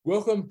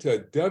Welcome to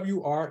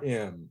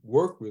WRM,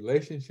 Work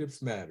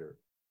Relationships Matter.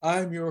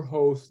 I'm your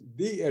host,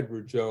 The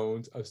Edward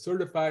Jones, a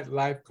certified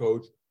life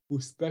coach who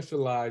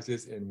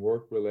specializes in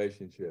work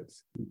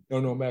relationships. Now,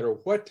 no matter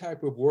what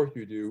type of work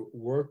you do,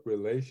 work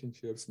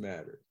relationships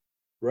matter.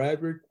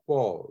 Bradrick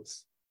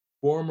Qualls,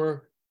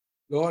 former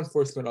law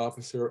enforcement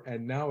officer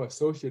and now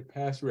associate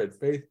pastor at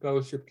Faith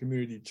Fellowship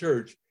Community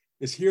Church,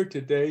 is here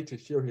today to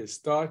share his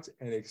thoughts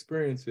and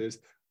experiences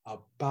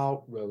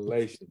about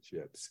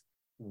relationships.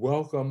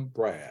 Welcome,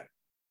 Brad.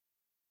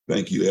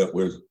 Thank you,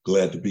 Edward.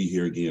 Glad to be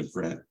here again,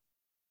 Fran.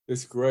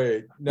 It's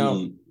great.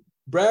 Now,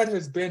 Brad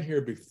has been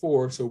here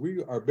before, so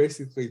we are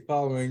basically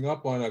following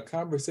up on a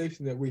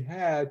conversation that we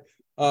had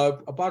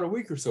about a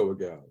week or so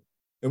ago.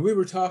 And we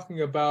were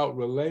talking about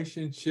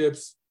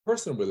relationships,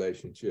 personal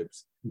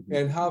relationships,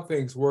 and how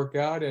things work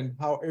out and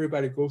how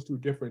everybody goes through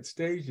different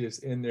stages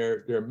in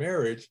their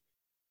marriage.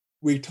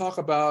 We talk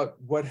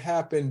about what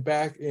happened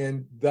back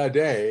in the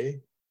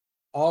day,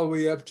 all the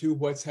way up to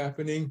what's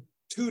happening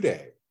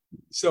today.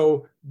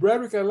 So,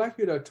 Bradrick, I'd like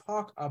you to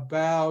talk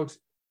about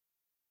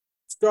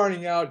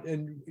starting out,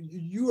 and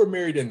you were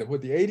married in the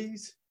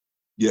 80s?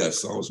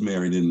 Yes, I was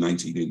married in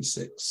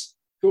 1986.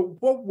 So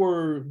what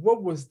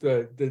was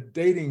the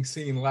dating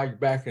scene like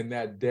back in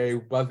that day,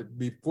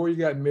 before you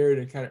got married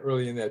and kind of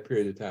early in that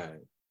period of time?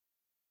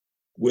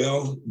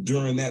 Well,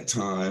 during that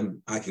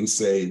time, I can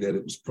say that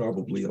it was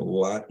probably a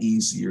lot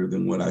easier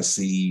than what I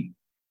see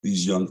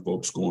these young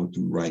folks going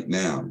through right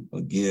now.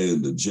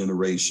 Again, the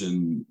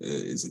generation,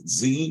 is it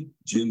Z?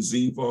 Gen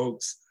Z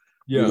folks?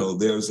 Yeah. You know,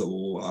 there's a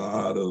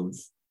lot of,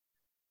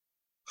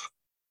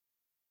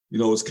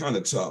 it's kind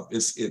of tough.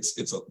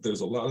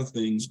 There's a lot of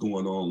things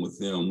going on with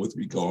them with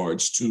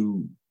regards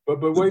to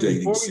but wait,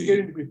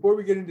 before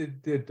we get into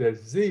the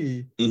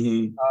Z,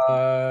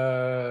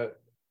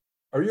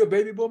 are you a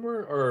baby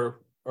boomer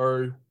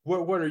or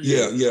what are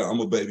you? Yeah, I'm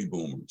a baby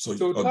boomer.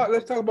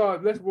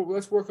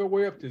 Let's work our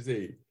way up to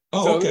Z.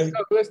 Okay.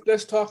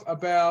 Let's talk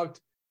about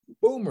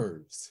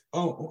boomers.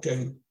 Oh,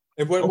 okay.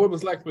 And what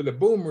was like for the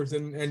boomers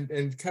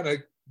and kind of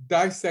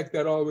dissect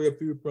that all the way up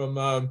through from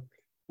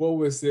what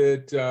was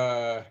it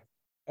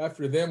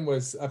after them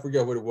was, I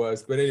forget what it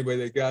was, but anyway,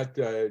 they got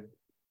I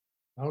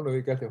don't know, they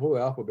got the whole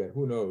alphabet,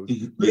 who knows?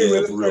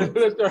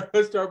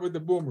 Let's start with the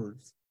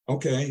boomers.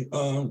 Okay.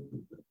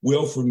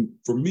 Well,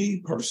 for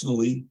me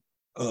personally,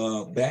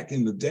 back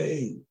in the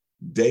day,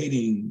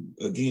 dating,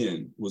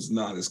 again, was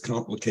not as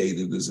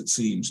complicated as it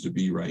seems to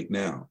be right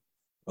now.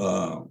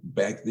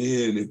 Back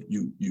then, if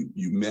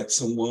you met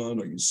someone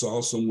or you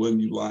saw someone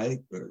you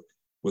liked or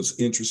was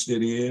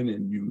interested in,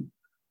 and you,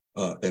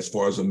 as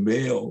far as a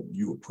male,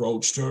 you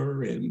approached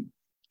her and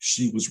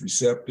she was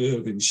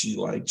receptive and she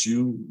liked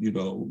you,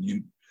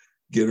 you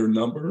get her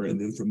number, and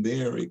then from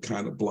there, it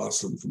kind of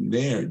blossomed from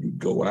there. You'd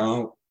go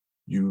out,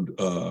 you'd,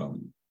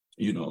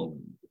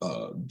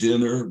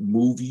 dinner,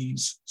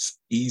 movies,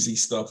 easy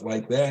stuff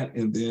like that,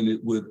 and then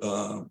it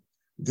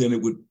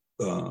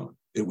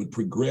would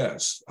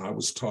progress. I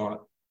was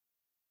taught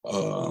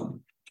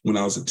when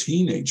I was a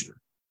teenager.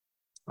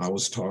 I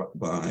was taught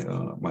by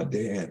my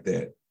dad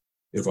that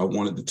if I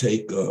wanted to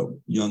take a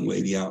young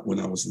lady out when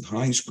I was in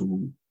high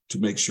school, to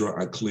make sure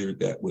I cleared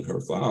that with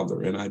her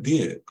father, and I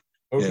did.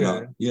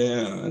 Okay.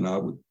 And I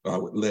would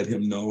let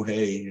him know,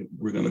 hey,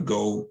 we're gonna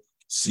go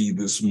see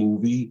this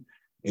movie.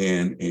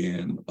 And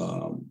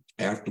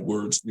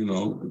afterwards,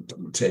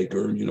 take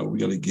her, we're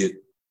going to get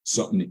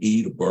something to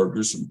eat, a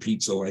burger, some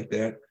pizza like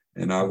that.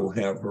 And I will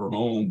have her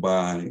home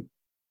by,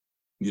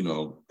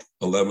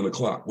 11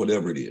 o'clock,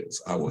 whatever it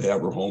is. I will have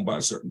her home by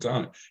a certain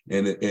time.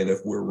 And if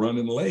we're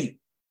running late,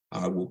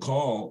 I will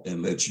call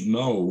and let you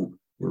know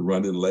we're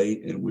running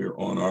late and we're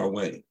on our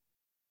way.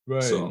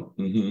 Right.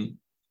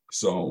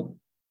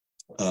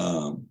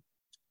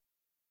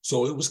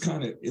 So it was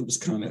kind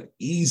of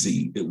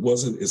easy. It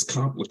wasn't as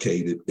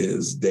complicated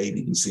as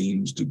dating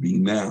seems to be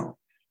now.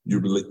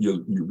 Your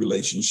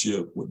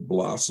relationship would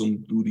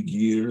blossom through the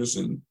years,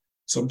 and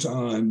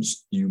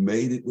sometimes you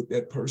made it with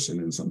that person,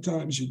 and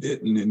sometimes you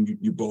didn't, and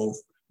you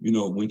both,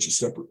 went your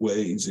separate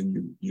ways,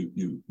 and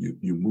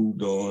you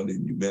moved on,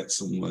 and you met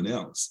someone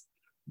else.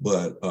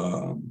 But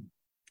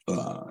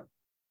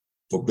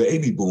for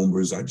baby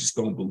boomers, I just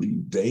don't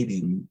believe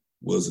dating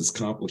was as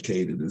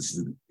complicated as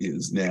it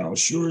is now.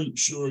 Sure,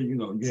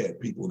 you had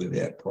people that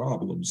had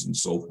problems and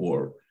so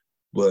forth,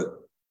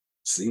 but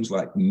seems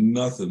like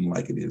nothing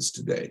like it is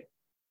today.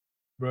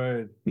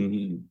 Right.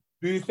 Mm-hmm.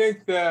 Do you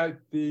think that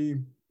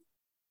the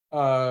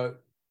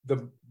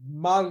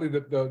modeling,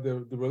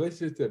 the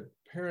relationships that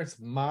parents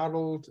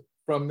modeled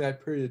from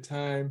that period of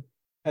time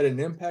had an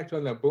impact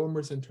on the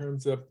boomers in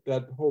terms of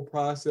that whole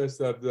process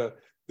of the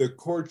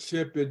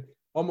courtship? It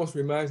almost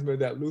reminds me of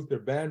that Luther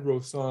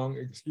Vandross song,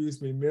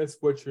 "Excuse Me, Miss,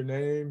 what's your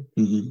name?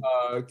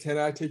 Mm-hmm. Can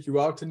I take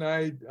you out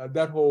tonight?"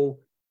 That whole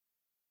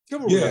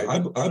yeah,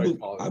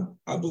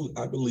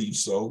 I believe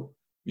so,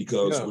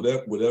 because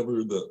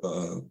whatever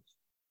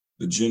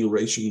the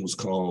generation was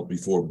called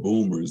before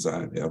boomers,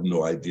 I have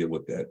no idea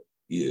what that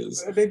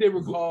is. I think they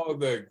were called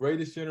the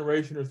Greatest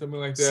Generation or something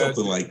like that.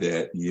 Something like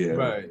that, yeah.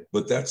 Right.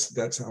 But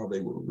that's how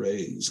they were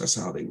raised. That's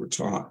how they were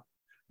taught.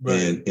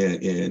 Right.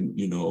 And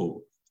you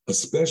know,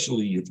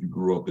 especially if you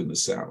grew up in the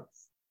South,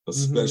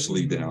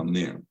 especially down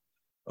there.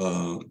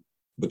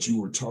 But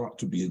you were taught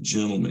to be a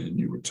gentleman.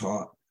 You were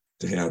taught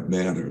to have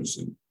manners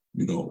and,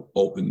 you know,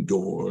 open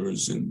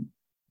doors and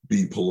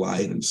be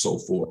polite and so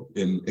forth.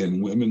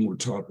 And women were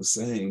taught the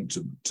same,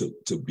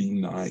 to be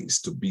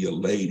nice, to be a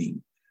lady,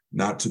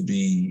 not to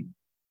be,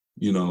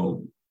 you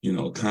know,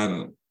 kind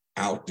of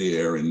out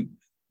there, and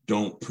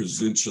don't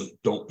present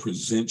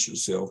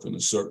yourself in a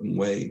certain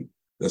way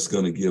that's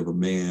going to give a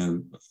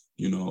man,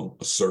 you know,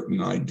 a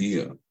certain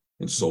idea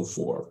and so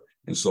forth.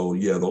 And so,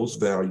 yeah, those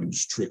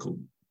values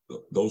trickled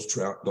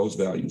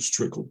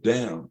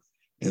down.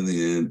 And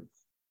then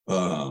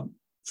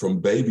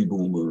from baby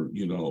boomer,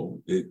 you know,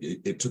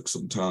 it took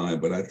some time,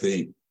 but I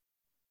think,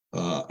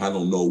 I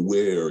don't know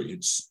where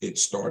it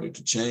started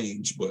to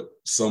change, but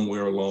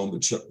somewhere along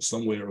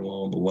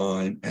the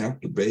line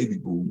after baby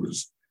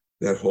boomers,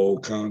 that whole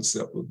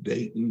concept of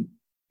dating,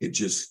 it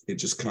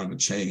just kind of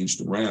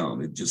changed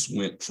around. It just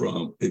went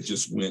to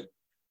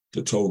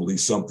totally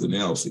something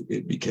else.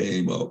 It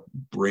became a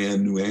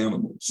brand new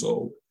animal.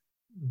 So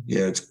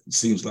yeah, it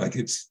seems like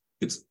it's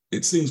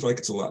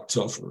a lot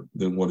tougher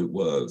than what it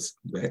was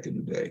back in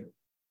the day.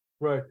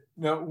 Right.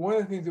 Now, one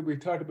of the things that we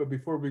talked about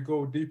before we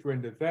go deeper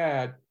into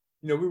that,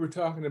 you know, we were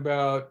talking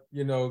about,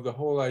 you know, the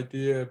whole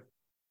idea,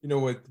 you know,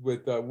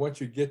 with once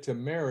you get to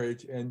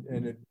marriage, and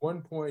at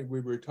one point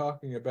we were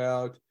talking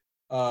about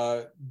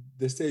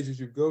the stages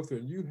you go through,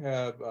 and you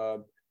have, I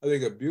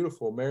think, a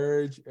beautiful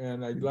marriage,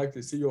 and I'd like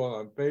to see you all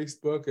on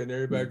Facebook, and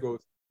everybody goes,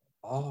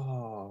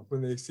 oh,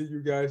 when they see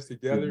you guys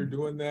together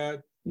doing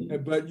that.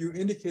 But you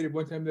indicated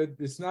one time that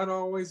it's not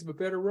always a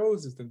bed of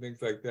roses and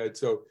things like that.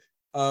 So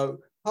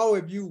how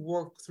have you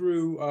worked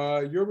through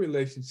your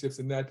relationships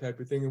and that type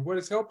of thing, and what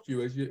has helped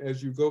you as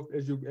you've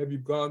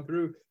gone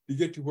through to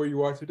get to where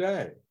you are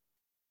today?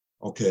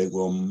 Okay,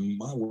 well,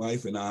 my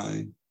wife and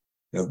I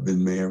have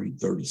been married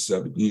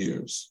 37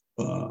 years,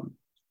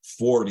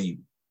 40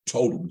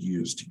 total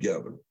years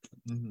together.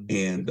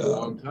 And a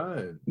long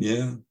time.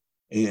 Yeah.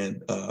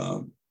 And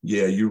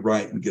yeah, you're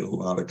right. We get a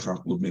lot of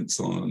compliments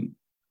on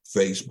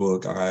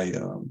Facebook.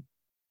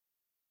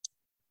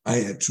 I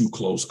had 2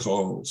 close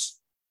calls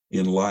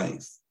in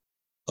life.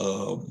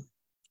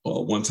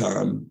 One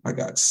time I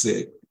got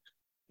sick,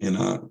 and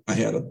I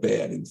had a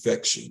bad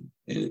infection,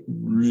 and it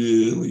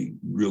really,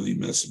 really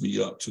messed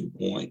me up to the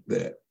point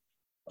that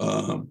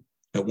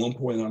at one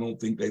point I don't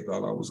think they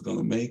thought I was going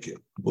to make it,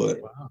 but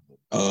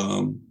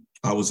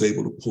I was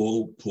able to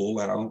pull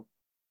out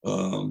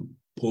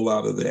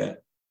of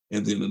that.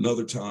 And then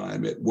another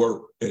time at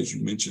work, as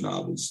you mentioned, I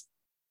was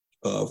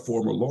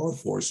former law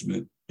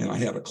enforcement, and I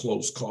had a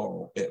close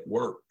call at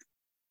work,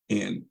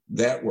 and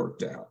that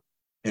worked out.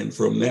 And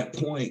from that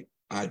point,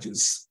 I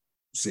just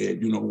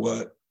said, you know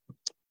what?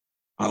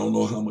 I don't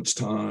know how much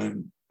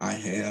time I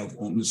have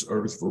on this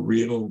earth for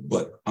real,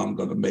 but I'm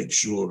going to make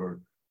sure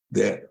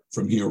that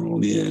from here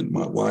on in,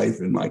 my wife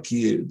and my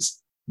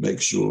kids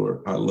make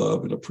sure I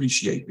love and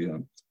appreciate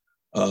them.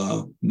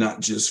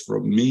 Not just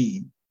from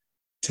me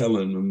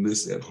telling them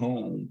this at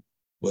home,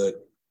 but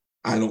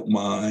I don't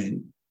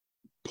mind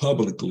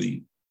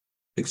publicly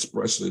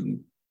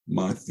expressing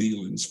my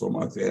feelings for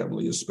my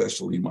family,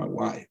 especially my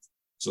wife.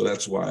 So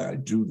that's why I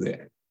do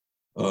that.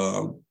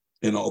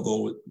 And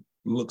although it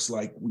looks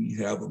like we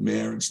have a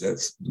marriage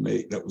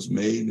that was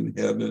made in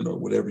heaven, or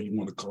whatever you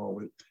want to call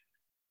it,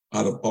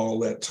 out of all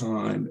that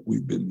time that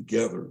we've been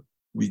together,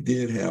 we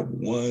did have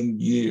 1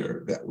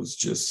 year that was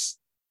just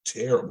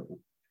terrible.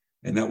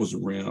 And that was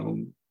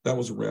around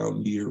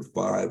year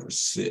 5 or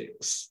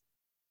 6.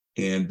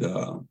 And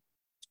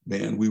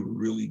man, we were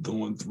really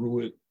going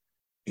through it.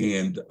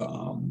 And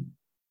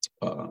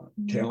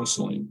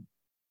counseling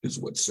is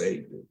what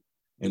saved it.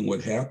 And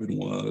what happened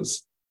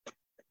was,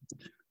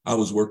 I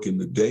was working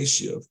the day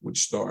shift, which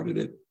started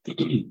at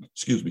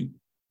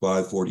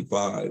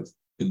 5:45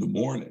 in the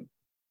morning.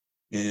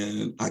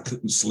 And I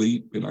couldn't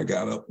sleep, and I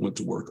got up, went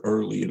to work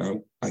early,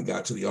 and I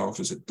got to the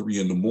office at 3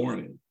 in the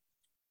morning.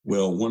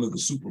 Well, one of the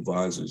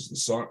supervisors,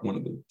 one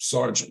of the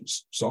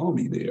sergeants, saw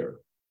me there,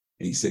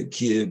 and he said,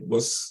 "Kid,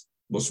 what's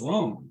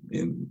wrong?"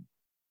 And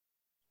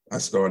I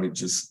started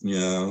just,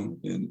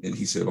 and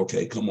he said,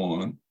 "Okay, come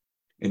on."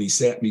 And he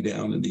sat me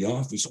down in the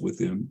office with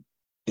him,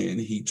 and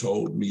he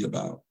told me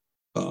about,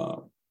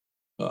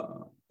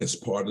 as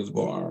part of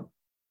our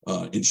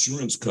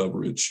insurance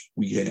coverage,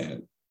 we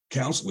had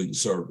counseling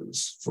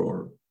service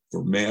for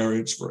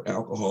marriage, for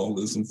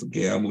alcoholism, for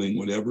gambling,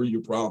 whatever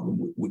your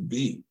problem would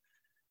be.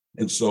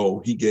 And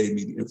so he gave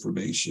me the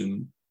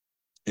information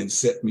and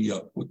set me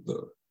up with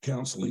the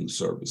counseling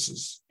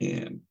services.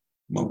 And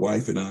my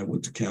wife and I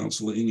went to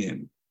counseling,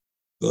 and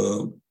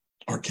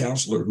our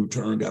counselor, who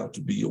turned out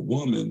to be a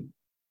woman,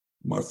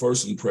 my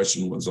first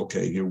impression was,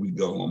 okay, here we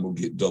go, I'm gonna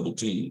get double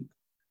teamed.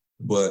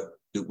 But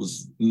it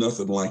was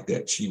nothing like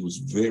that. She was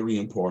very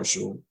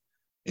impartial,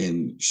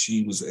 and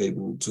she was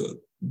able to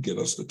get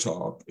us to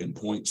talk and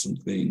point some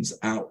things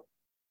out.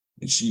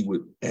 And she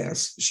would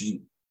ask,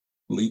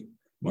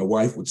 my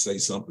wife would say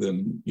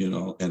something, you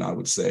know, and I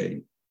would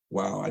say,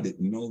 wow, I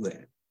didn't know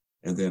that.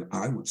 And then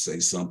I would say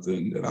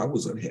something that I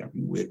was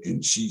unhappy with.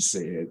 And she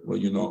said, well,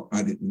 you know,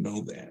 I didn't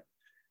know that.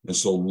 And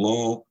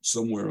so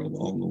somewhere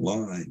along the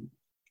line,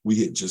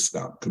 we had just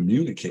stopped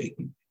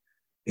communicating.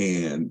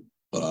 And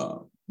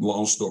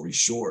long story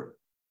short,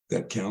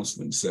 that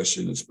counseling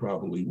session is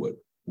probably what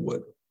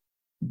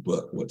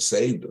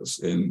saved us.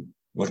 And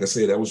like I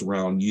said, that was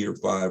around year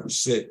 5 or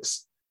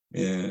 6.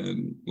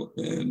 And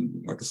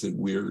like I said,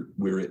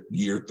 we're at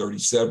year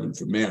 37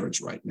 for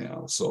marriage right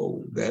now.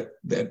 So that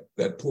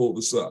pulled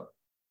us up.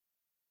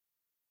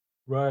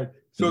 Right.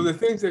 So the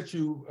things that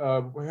you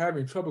were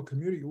having trouble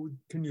communicating,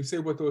 can you say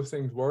what those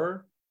things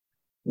were?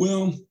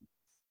 Well,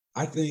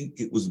 I think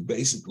it was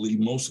basically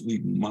mostly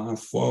my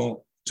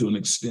fault to an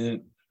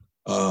extent.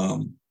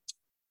 I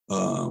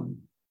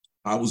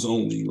was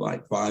only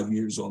like 5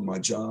 years on my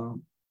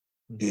job,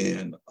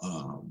 and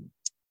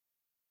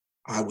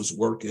I was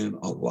working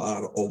a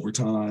lot of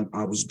overtime.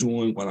 I was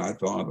doing what I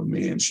thought a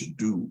man should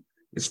do,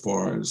 as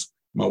far as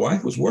my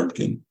wife was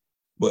working,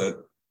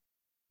 but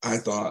I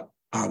thought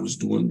I was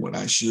doing what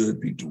I should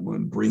be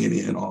doing, bringing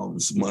in all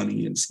this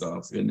money and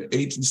stuff. And the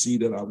agency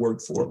that I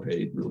worked for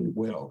paid really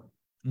well.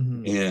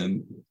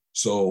 And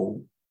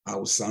so I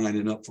was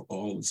signing up for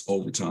all this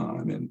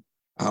overtime. And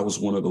I was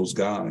one of those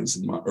guys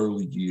in my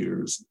early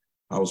years.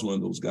 I was one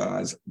of those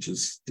guys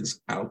just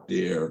out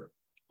there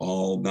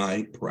all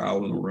night,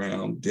 prowling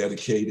around,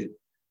 dedicated.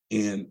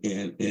 And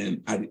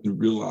I didn't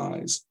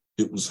realize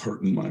it was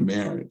hurting my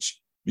marriage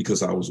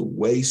because I was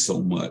away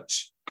so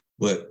much.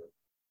 But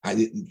I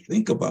didn't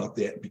think about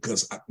that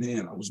because, I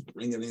was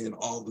bringing in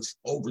all this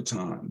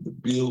overtime. The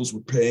bills were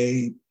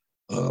paid.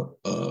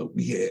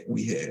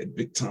 We had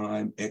big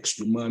time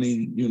extra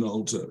money, you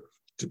know, to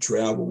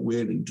travel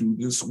with and do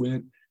this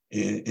with.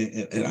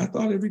 And I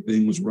thought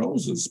everything was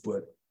roses,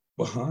 but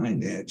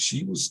behind that,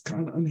 she was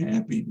kind of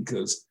unhappy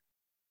because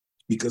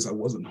I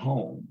wasn't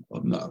home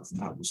enough.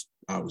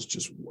 I was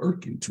just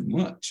working too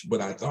much, but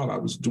I thought I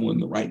was doing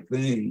the right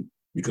thing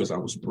because I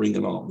was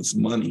bringing all this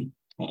money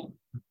home.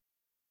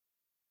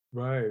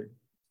 Right.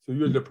 So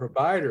you're the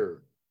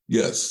provider.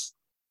 Yes.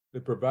 The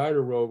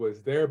provider role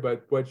was there,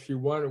 but what she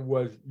wanted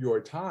was your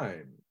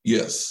time.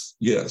 Yes,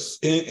 yes.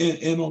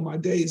 And on my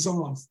days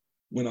off,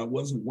 when I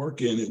wasn't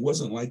working, it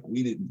wasn't like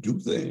we didn't do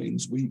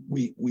things. We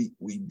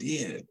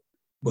did,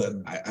 but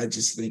I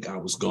just think I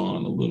was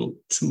gone a little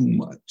too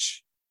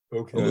much.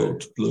 Okay. A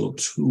little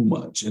too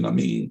much. And I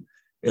mean,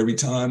 every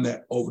time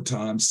that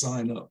overtime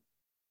sign up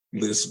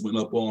list went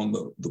up on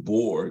the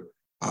board,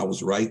 I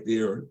was right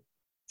there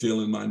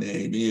filling my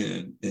name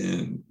in.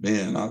 And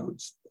man, I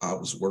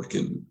was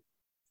working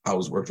a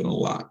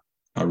lot.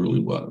 I really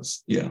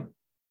was. Yeah.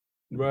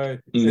 Right.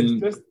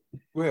 It's just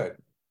go ahead.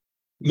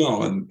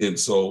 No, and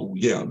so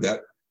yeah,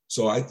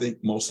 so I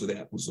think most of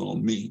that was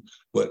on me.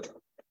 But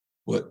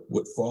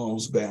what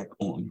falls back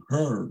on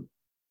her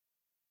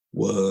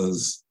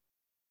was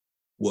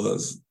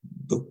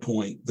the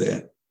point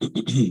that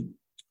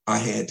I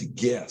had to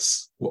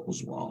guess what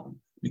was wrong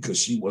because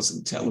she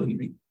wasn't telling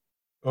me.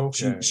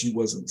 Okay. She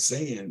wasn't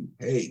saying,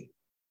 hey,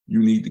 you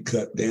need to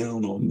cut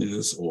down on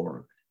this,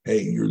 or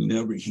hey, you're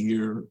never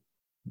here,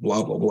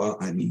 blah, blah, blah.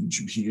 I need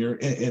you here.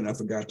 And I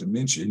forgot to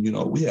mention, you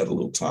know, we had a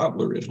little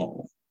toddler at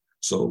home.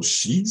 So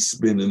she's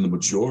spending the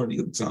majority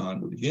of the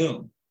time with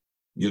him,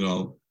 you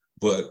know,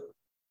 but,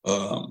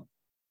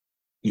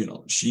 you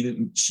know, she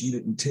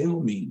didn't tell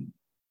me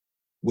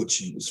what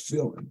she was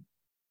feeling.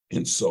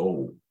 And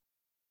so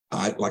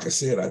like I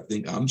said, I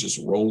think I'm just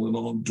rolling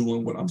on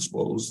doing what I'm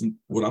supposed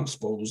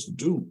to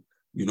do.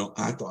 You know,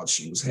 I thought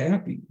she was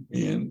happy.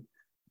 And,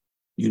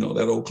 you know,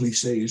 that old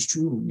cliche is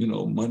true. You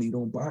know, money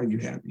don't buy you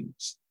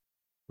happiness.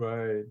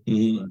 Right.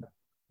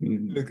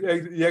 Mm-hmm.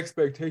 The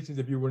expectations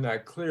of you were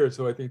not clear.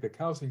 So I think the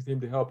counseling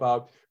seemed to help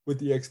out with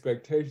the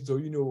expectations. So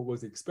you knew what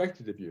was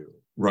expected of you.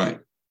 Right.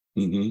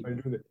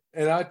 Mm-hmm.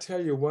 And I'll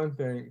tell you one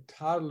thing,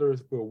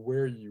 toddlers will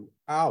wear you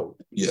out.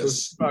 Yes.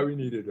 So you probably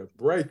needed a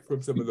break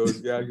from some of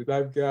those guys.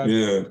 Because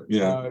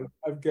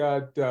I've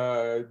got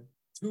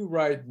 2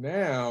 right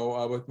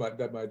now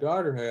that my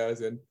daughter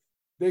has, and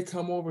they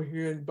come over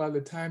here, and by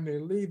the time they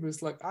leave,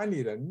 it's like, I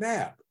need a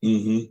nap.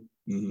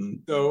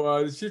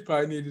 So she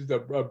probably needed a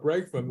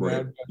break from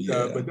that.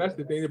 But that's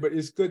the thing. But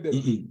it's good that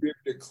we're able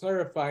to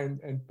clarify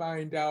and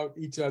find out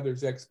each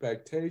other's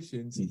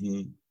expectations,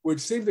 which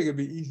seems like it'd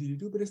be easy to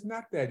do, but it's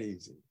not that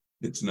easy.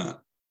 It's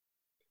not.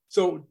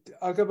 So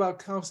I'll go about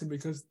counseling,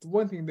 because the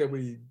one thing that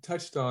we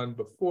touched on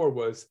before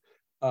was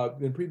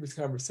in previous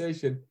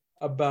conversation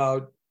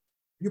about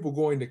people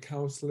going to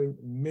counseling,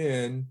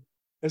 men,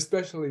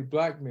 especially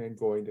Black men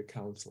going to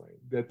counseling,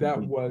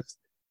 that was,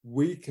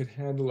 we could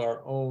handle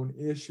our own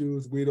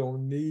issues. We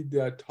don't need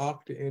to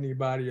talk to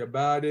anybody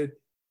about it.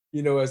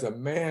 You know, as a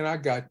man, I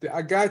got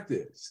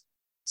this.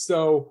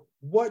 So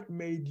what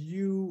made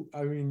you,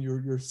 I mean,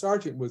 your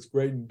sergeant was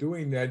great in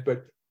doing that,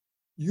 but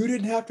you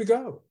didn't have to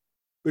go,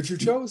 but you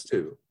chose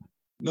to.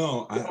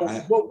 No,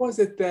 what was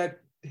it that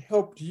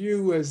helped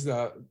you as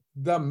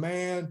the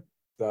man,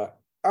 the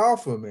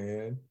alpha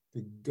man,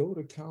 to go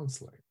to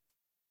counseling?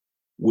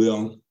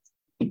 Well,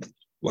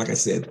 like I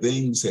said,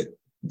 things had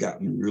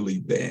gotten really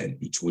bad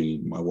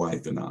between my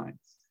wife and I.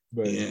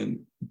 Right.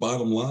 And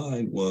bottom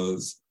line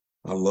was,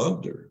 I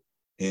loved her.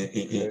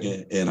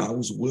 And I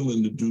was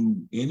willing to do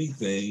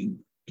anything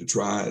to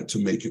try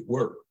to make it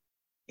work.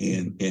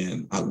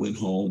 And I went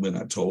home and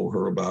I told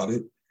her about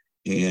it,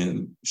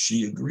 and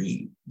she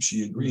agreed.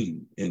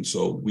 And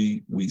so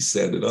we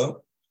set it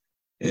up,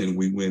 and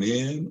we went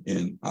in,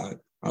 and I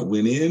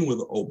went in with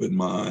an open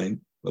mind.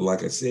 But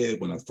like I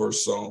said, when I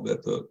first saw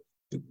that the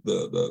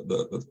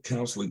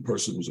counseling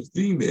person was a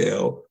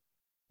female,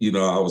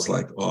 I was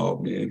like, oh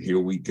man, here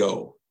we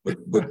go. But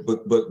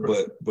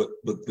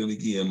then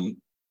again,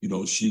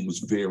 she was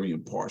very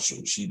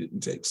impartial. She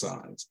didn't take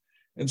sides.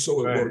 And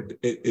so it worked.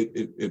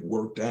 It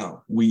worked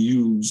out. We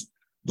used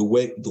the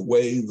way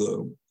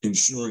the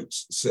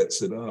insurance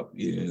sets it up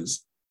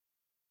is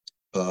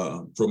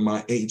from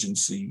my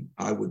agency,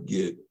 I would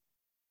get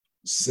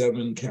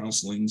 7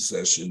 counseling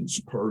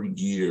sessions per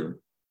year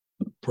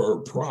per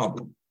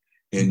problem,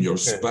 and your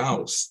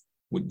spouse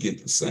would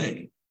get the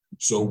same.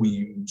 So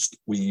we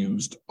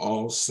used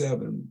all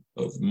 7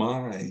 of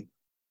my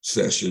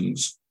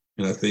sessions,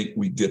 and I think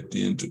we dipped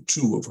into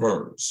 2 of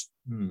hers.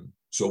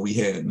 So we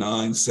had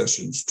 9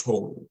 sessions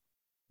total.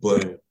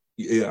 But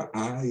yeah,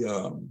 I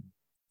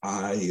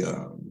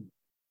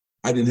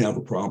didn't have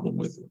a problem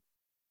with it.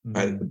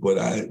 But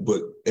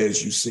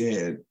as you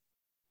said,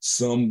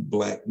 some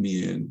Black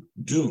men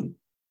do.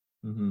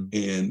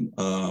 And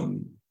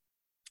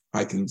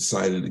I can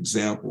cite an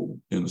example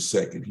in a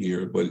second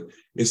here, but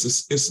it's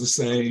the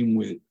same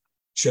with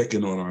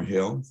checking on our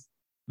health.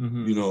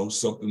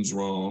 Something's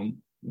wrong.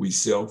 We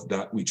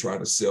try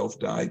to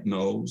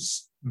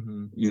self-diagnose.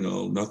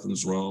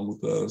 Nothing's wrong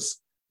with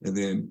us, and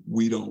then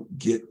we don't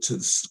get to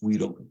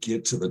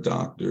the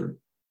doctor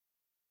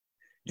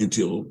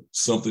until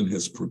something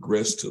has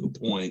progressed to the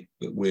point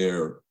that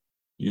where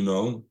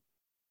ain't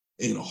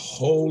a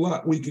whole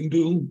lot we can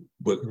do,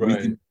 but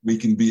we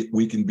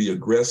can be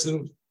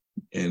aggressive,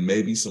 and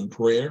maybe some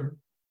prayer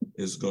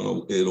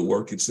it'll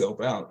work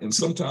itself out. And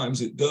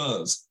sometimes it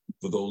does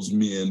for those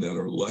men that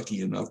are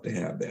lucky enough to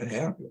have that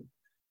happen.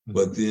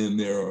 But then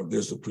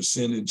there's a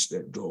percentage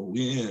that go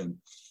in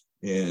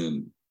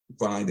and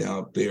find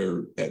out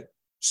they're at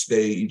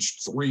stage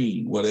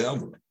 3,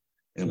 whatever.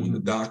 And when the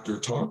doctor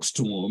talks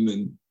to them,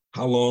 and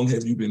how long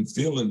have you been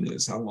feeling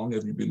this? How long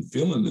have you been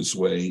feeling this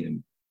way?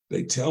 And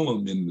they tell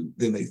them, and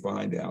then they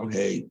find out,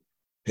 hey,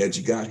 had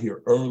you got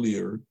here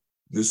earlier,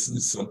 this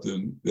is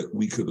something that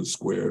we could have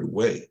squared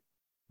away.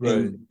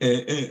 Right.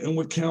 And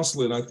with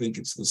counseling, I think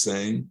it's the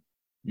same.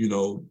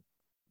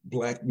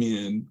 Black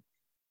men,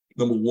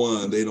 number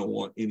one, they don't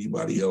want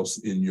anybody else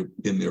in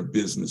their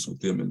business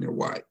with them and their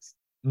wife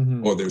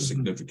or their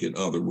significant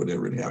other,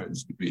 whatever it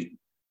happens to be.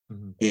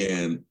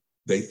 And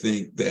they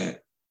think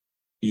that,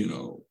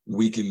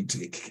 we can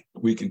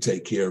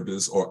take care of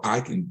this, or I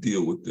can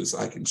deal with this,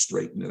 I can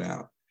straighten it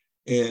out.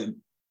 And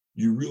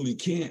you really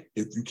can't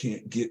if you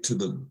can't get to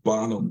the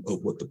bottom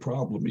of what the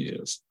problem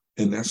is.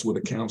 And that's what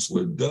a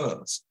counselor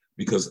does.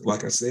 Because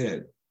like I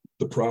said,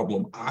 the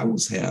problem I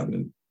was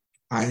having,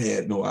 I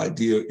had no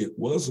idea it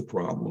was a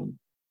problem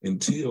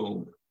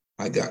until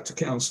I got to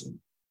counseling.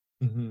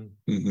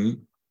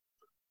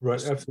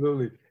 Right,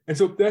 absolutely. And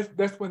so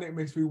that's when it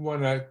makes me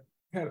want to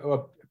kind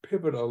of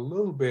pivot a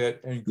little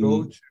bit and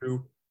go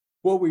to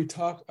what we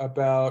talked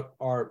about,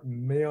 our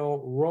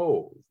male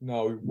roles.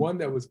 Now, one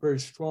that was very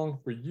strong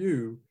for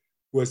you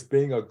was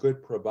being a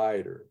good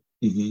provider.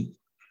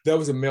 That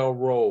was a male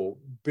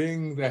role.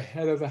 Being the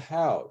head of the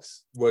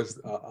house was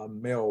a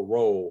male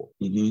role.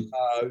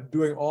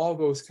 Doing all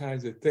those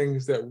kinds of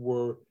things that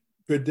were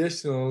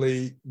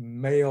traditionally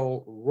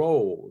male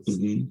roles.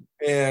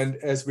 And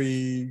as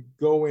we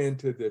go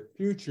into the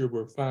future,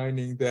 we're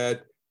finding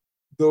that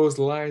those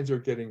lines are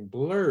getting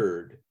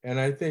blurred. And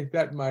I think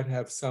that might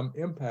have some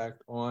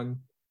impact on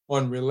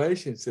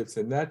relationships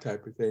and that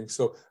type of thing.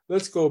 So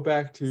let's go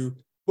back to,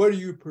 what do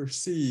you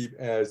perceive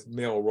as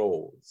male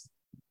roles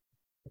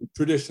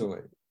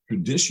traditionally?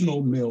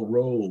 Traditional male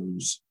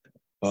roles,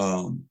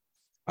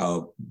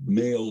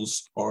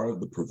 males are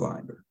the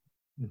provider.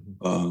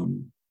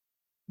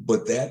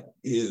 But that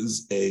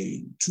is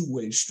a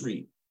two-way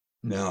street.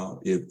 Now,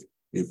 if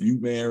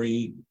you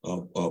marry a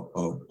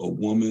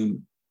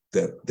woman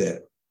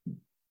that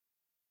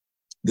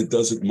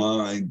doesn't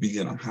mind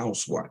being a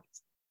housewife,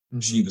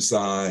 she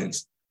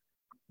decides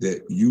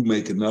that you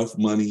make enough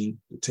money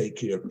to take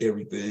care of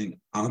everything.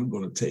 I'm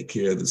going to take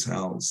care of this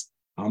house.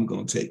 I'm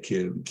going to take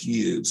care of the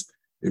kids.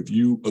 If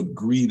you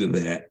agree to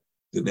that,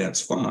 then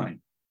that's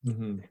fine.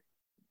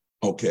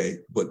 Okay,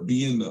 but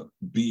being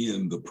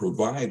the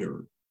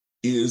provider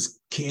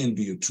can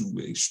be a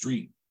two-way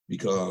street,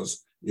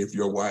 because if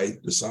your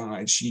wife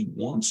decides she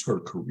wants her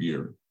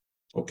career,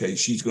 okay,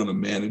 she's going to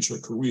manage her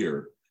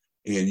career,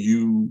 and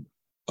you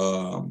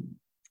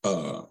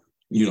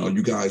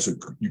guys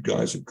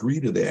agree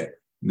to that.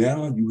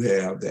 Now you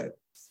have that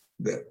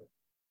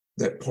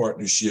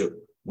partnership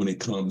when it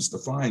comes to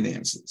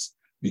finances,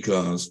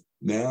 because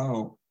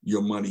now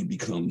your money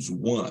becomes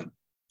one.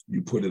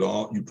 You put it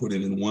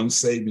in one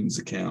savings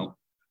account,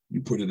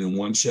 you put it in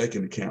one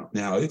checking account.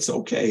 Now it's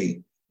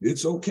okay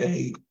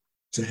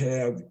to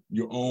have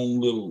your own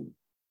little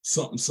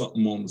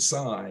something on the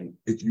side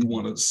if you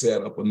want to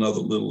set up another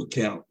little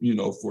account,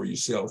 for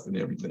yourself and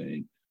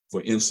everything,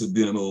 for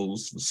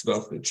incidentals, for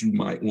stuff that you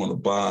might want to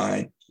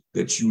buy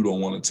that you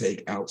don't want to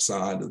take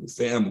outside of the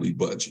family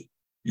budget.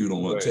 You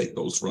don't want to take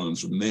those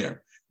funds from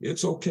there.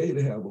 It's okay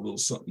to have a little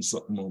something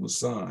on the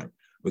side.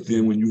 But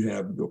then when you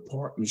have your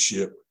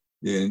partnership,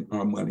 then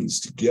our money's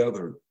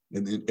together,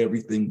 and then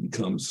everything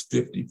becomes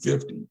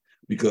 50-50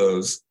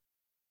 because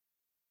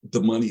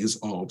the money is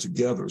all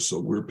together. So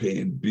we're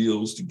paying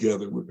bills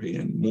together, we're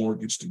paying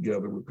mortgage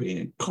together, we're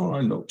paying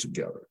car note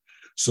together.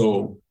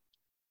 So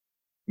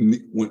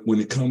when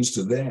it comes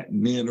to that,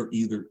 men are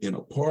either in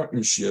a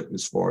partnership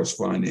as far as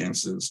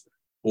finances,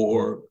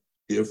 or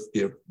if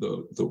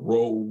the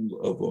role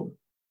of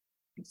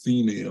a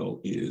female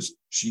is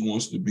she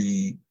wants to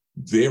be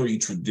very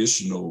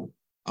traditional,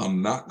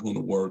 I'm not going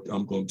to work,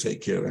 I'm going to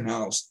take care of the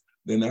house,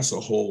 then that's a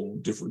whole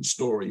different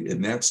story.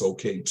 And that's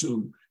okay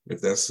too,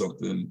 if that's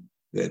something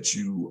that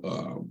you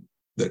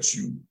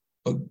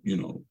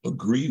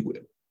agree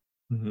with.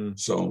 Mm-hmm.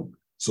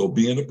 So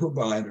being a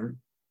provider,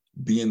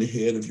 being the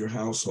head of your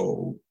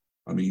household,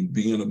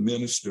 being a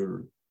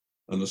minister,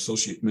 an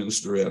associate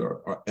minister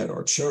at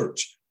our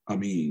church,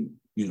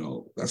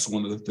 that's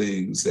one of the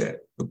things that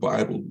the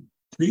Bible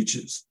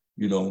preaches.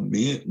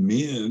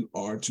 Men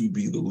are to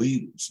be the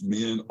leaders.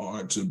 Men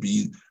are to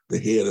be the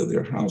head of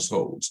their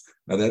households.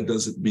 Now, that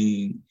doesn't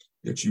mean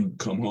that you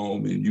come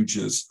home and you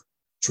just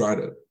try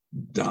to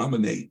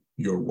dominate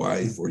your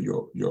wife or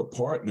your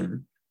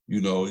partner.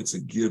 It's a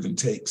give and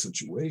take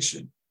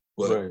situation.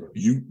 But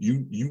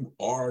you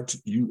are to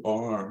be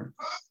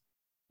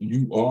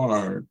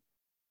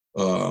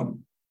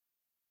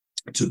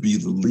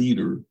the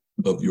leader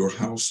of your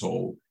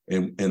household.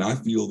 And I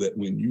feel that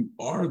when you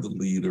are the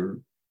leader,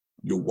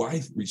 your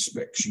wife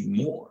respects you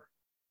more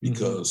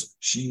because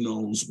she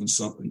knows when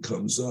something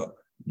comes up,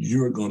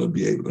 you're going to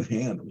be able to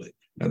handle it.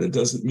 Now, that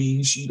doesn't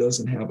mean she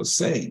doesn't have a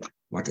say.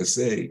 Like I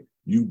say,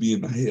 you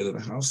being the head of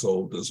the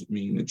household doesn't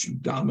mean that you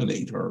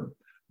dominate her,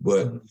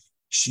 but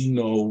she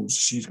knows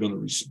she's going to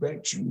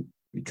respect you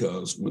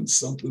because when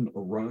something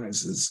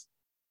arises,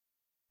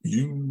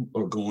 you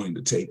are going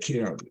to take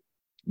care of it.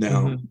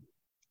 Now,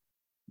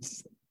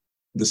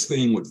 this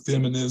thing with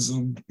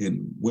feminism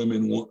and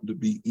women wanting to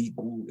be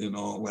equal and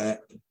all that,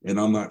 and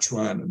I'm not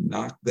trying to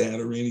knock that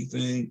or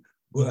anything,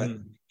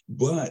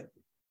 but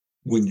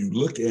when you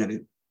look at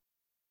it,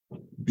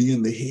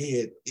 being the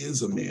head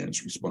is a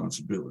man's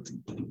responsibility,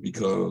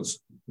 because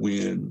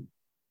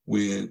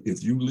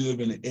if you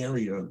live in an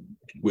area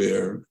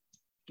where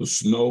the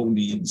snow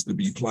needs to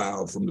be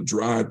plowed from the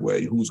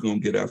driveway, who's going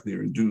to get out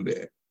there and do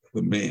that?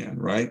 The man,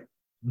 right?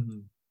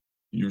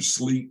 You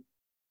sleep,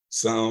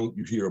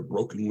 you hear a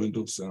broken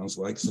window, sounds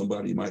like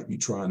somebody might be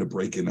trying to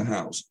break in the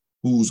house.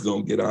 Who's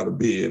going to get out of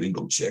bed and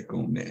go check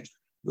on that?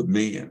 The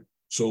man.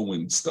 So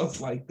when stuff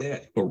like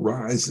that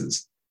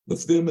arises, the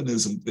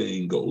feminism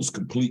thing goes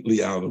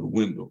completely out of the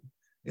window,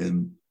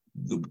 and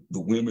the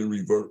women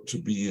revert to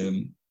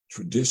being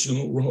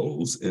traditional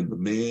roles, and the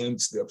man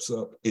steps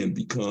up and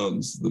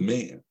becomes the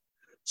man.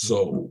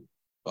 So,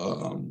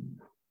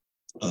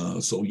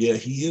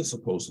 he is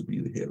supposed to be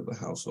the head of the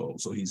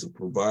household. So he's a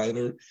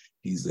provider.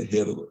 He's the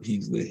head of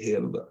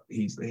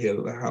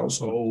the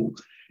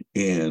household,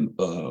 and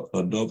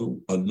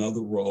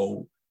another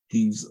role.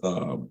 He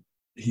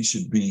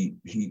should be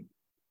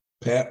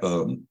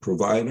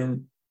provider,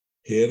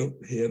 head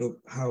of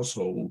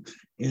household,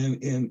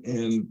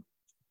 and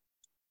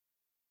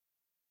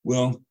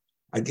well,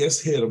 I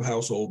guess head of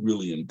household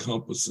really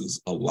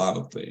encompasses a lot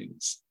of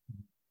things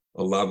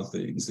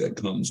that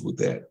comes with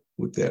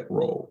that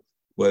role.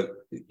 But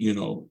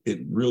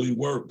it really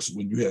works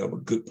when you have a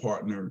good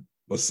partner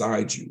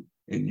beside you,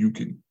 and you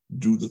can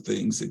do the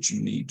things that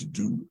you need to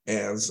do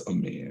as a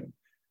man,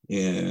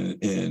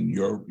 and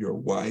your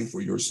wife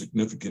or your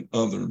significant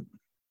other,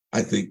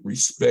 I think,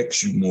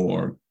 respects you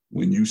more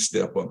when you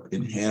step up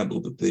and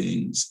handle the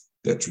things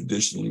that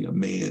traditionally a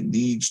man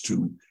needs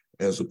to,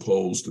 as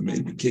opposed to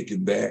maybe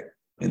kicking back,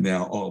 and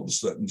now all of a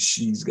sudden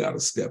she's got to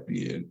step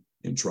in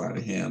and try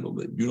to handle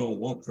it. You don't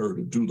want her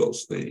to do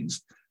those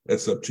things.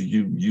 That's up to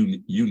you.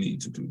 You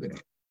need to do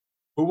that.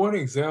 But one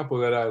example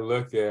that I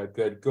look at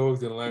that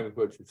goes in line with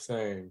what you're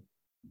saying,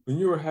 when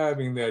you were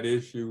having that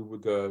issue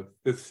with the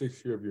 5th,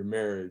 6th year of your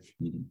marriage,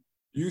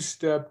 you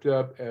stepped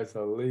up as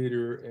a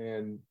leader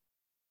and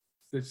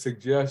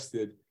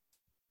suggested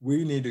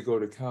we need to go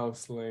to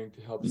counseling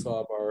to help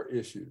solve our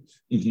issues.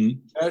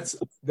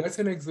 That's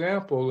an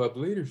example of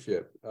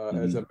leadership,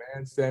 as a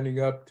man standing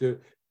up to,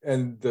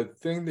 and the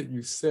thing that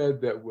you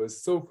said that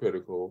was so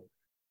critical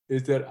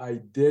is that I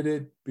did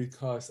it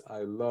because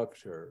I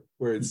loved her,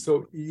 where it's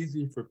so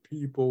easy for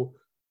people,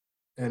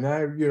 and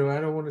I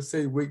don't want to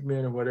say weak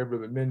men or whatever,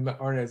 but men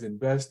aren't as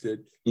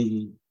invested,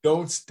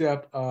 don't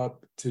step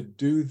up to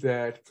do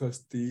that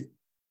because the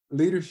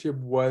leadership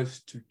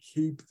was to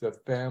keep the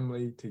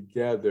family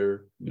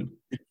together, to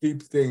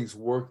keep things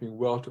working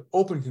well, to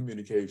open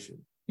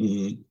communication.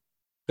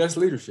 That's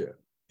leadership.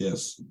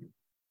 Yes.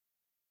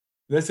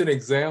 That's an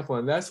example,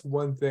 and that's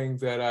one thing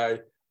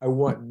that I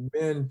want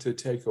men to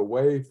take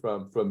away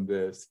from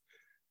this.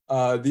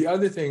 The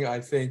other thing I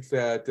think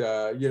that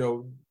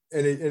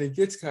and it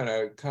gets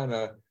kind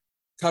of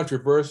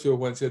controversial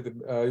when said,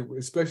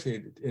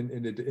 especially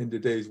in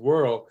today's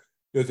world,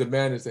 there's a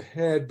man is the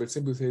head, but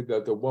simply say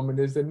that the woman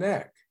is the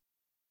neck.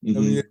 And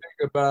when you think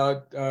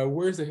about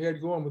where's the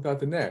head going without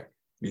the neck?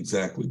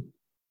 Exactly.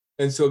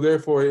 And so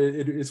therefore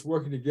it's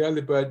working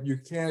together, but you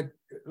can't,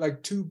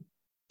 like two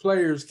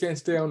players can't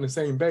stay on the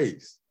same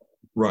base.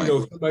 Right.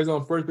 Somebody's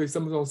on first base,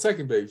 someone's on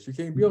second base. You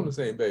can't be on the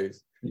same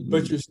base,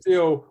 but you're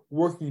still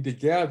working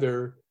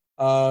together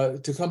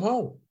to come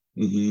home.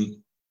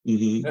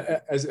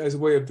 As a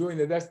way of doing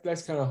that.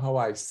 That's kind of how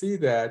I see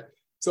that.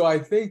 So I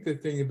think the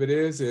thing of it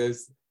is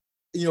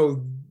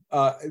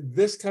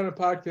this kind of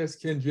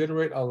podcast can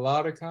generate a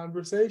lot of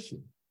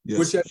conversation,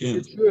 which I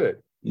think it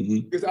should,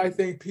 because I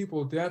think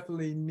people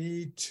definitely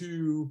need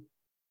to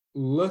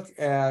look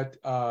at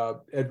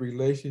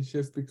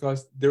relationships,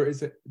 because there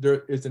is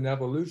an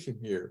evolution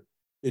here.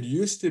 It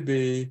used to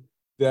be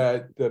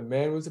that the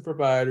man was a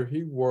provider,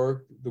 he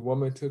worked, the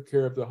woman took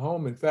care of the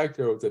home. In fact,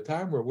 there was a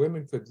time where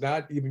women could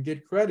not even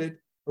get credit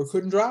or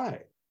couldn't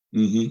drive.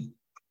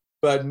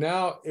 But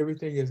now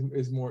everything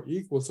is more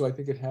equal, so I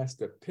think it has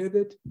to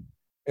pivot.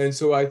 And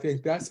so I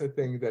think that's a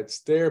thing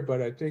that's there,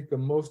 but I think the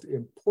most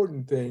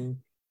important thing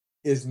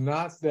is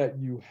not that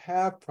you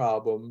have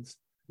problems,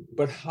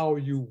 but how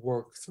you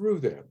work through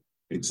them.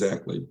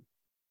 Exactly.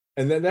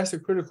 And then that's a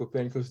critical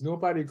thing, because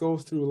nobody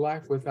goes through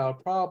life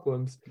without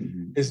problems.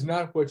 It's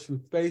not what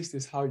you face,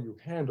 it's how you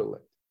handle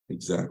it.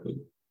 Exactly.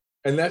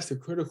 And that's the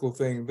critical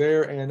thing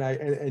there.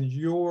 And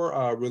your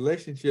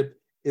relationship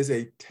is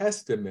a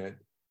testament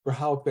for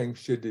how things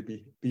should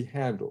be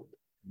handled.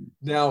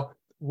 Now,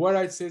 what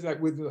I'd say is, like,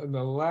 within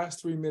the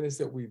last 3 minutes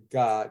that we've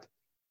got,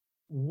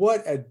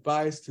 what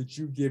advice could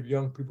you give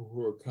young people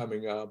who are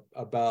coming up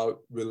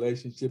about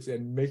relationships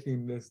and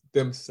making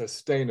them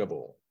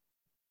sustainable?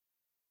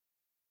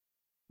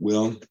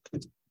 Well,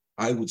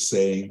 I would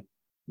say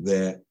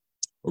that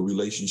a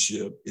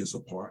relationship is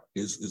a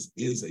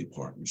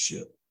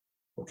partnership.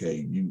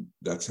 Okay,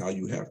 that's how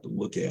you have to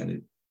look at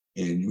it,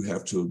 and you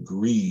have to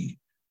agree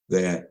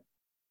that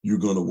you're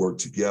going to work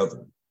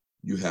together.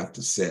 You have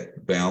to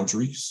set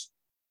boundaries,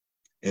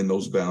 and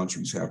those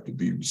boundaries have to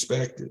be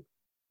respected.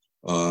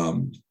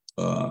 The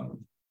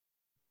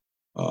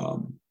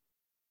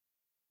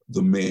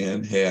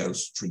man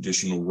has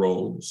traditional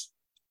roles,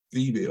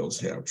 females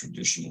have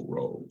traditional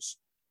roles,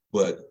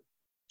 but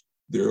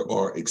there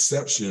are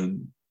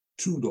exceptions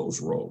to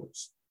those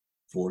roles.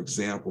 For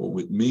example,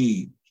 with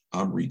me,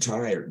 I'm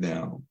retired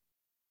now.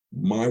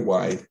 My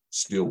wife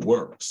still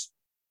works.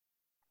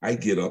 I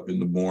get up in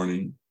the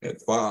morning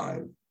at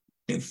 5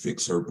 and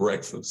fix her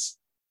breakfast.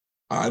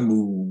 I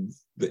move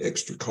the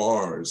extra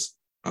cars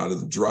out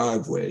of the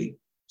driveway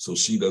so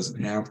she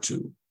doesn't have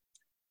to.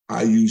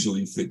 I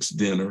usually fix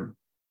dinner,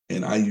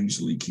 and I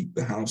usually keep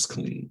the house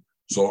clean.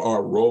 So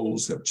our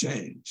roles have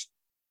changed.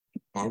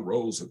 Our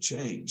roles have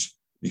changed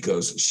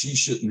because she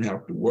shouldn't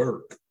have to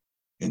work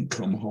and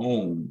come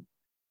home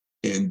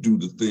and do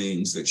the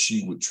things that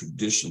she would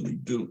traditionally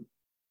do.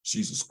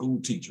 She's a school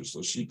teacher,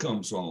 so she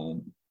comes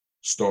home,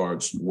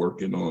 starts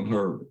working on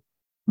her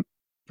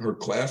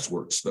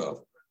classwork stuff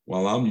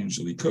while I'm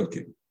usually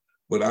cooking.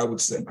 But I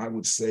would say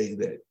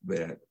that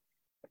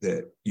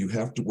you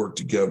have to work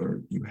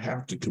together, you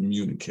have to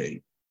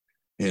communicate,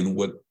 and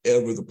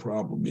whatever the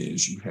problem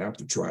is, you have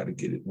to try to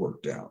get it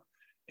worked out.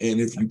 And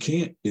if you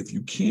can't,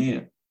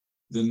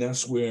 then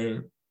that's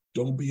where,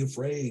 don't be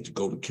afraid to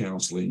go to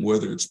counseling,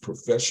 whether it's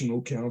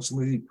professional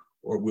counseling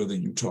or whether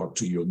you talk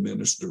to your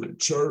minister at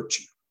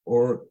church,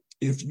 or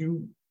if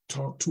you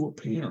talk to a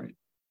parent,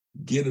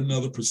 get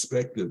another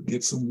perspective,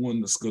 get someone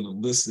that's going to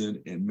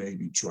listen and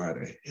maybe try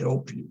to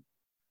help you.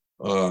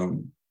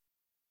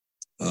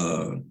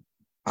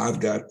 I've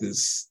got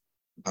this,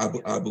 I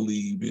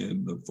believe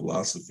in the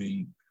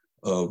philosophy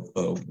of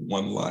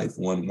one life,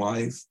 one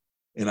wife.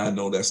 And I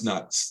know that's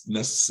not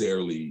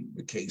necessarily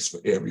the case for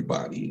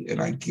everybody,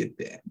 and I get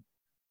that.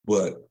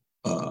 But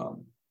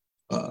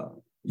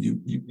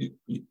if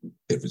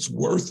it's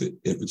worth it,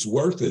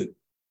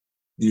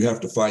 you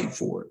have to fight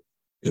for it.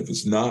 If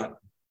it's not,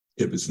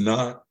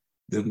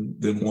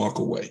 then walk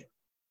away.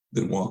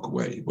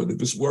 But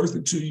if it's worth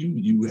it to you,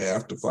 you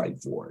have to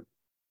fight for it.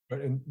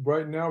 And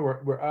right now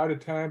we're out of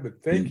time,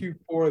 but thank you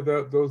for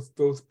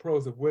those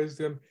pearls of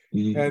wisdom.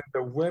 And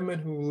the women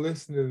who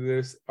listen to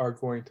this are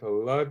going to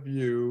love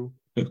you.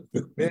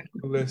 The men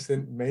who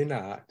listen may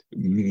not,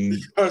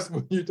 because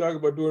when you talk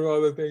about doing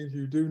all the things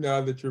you do now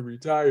that you're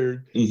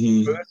retired,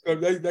 so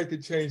that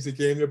could change the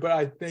game. But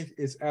I think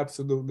it's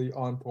absolutely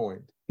on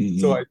point.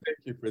 So I thank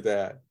you for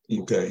that.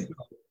 Okay.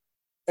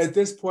 At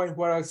this point,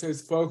 what I say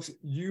is, folks,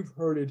 you've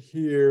heard it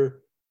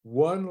here.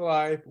 One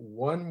life,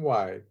 one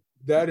wife.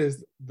 that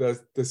is the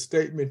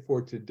statement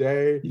for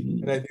today.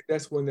 Mm-hmm. And I think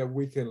that's one that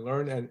we can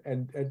learn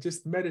and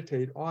just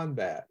meditate on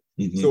that.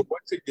 Mm-hmm. So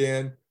once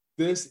again,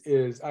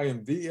 I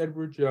am the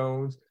Edward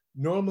Jones.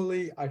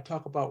 Normally I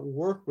talk about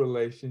work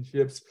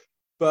relationships,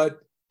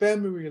 but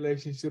family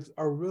relationships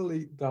are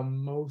really the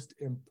most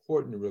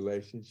important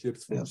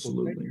relationships.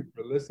 Absolutely. So thank you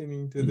for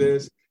listening to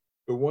this.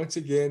 But once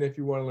again, if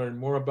you want to learn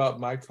more about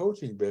my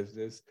coaching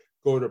business,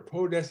 go to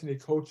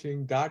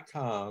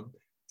prodestinycoaching.com,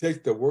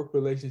 take the work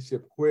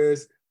relationship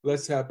quiz.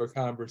 Let's have a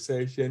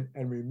conversation.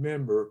 And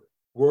remember,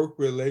 work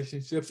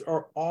relationships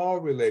are all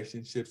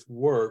relationships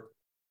work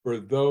for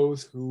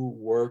those who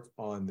work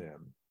on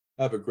them.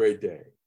 Have a great day.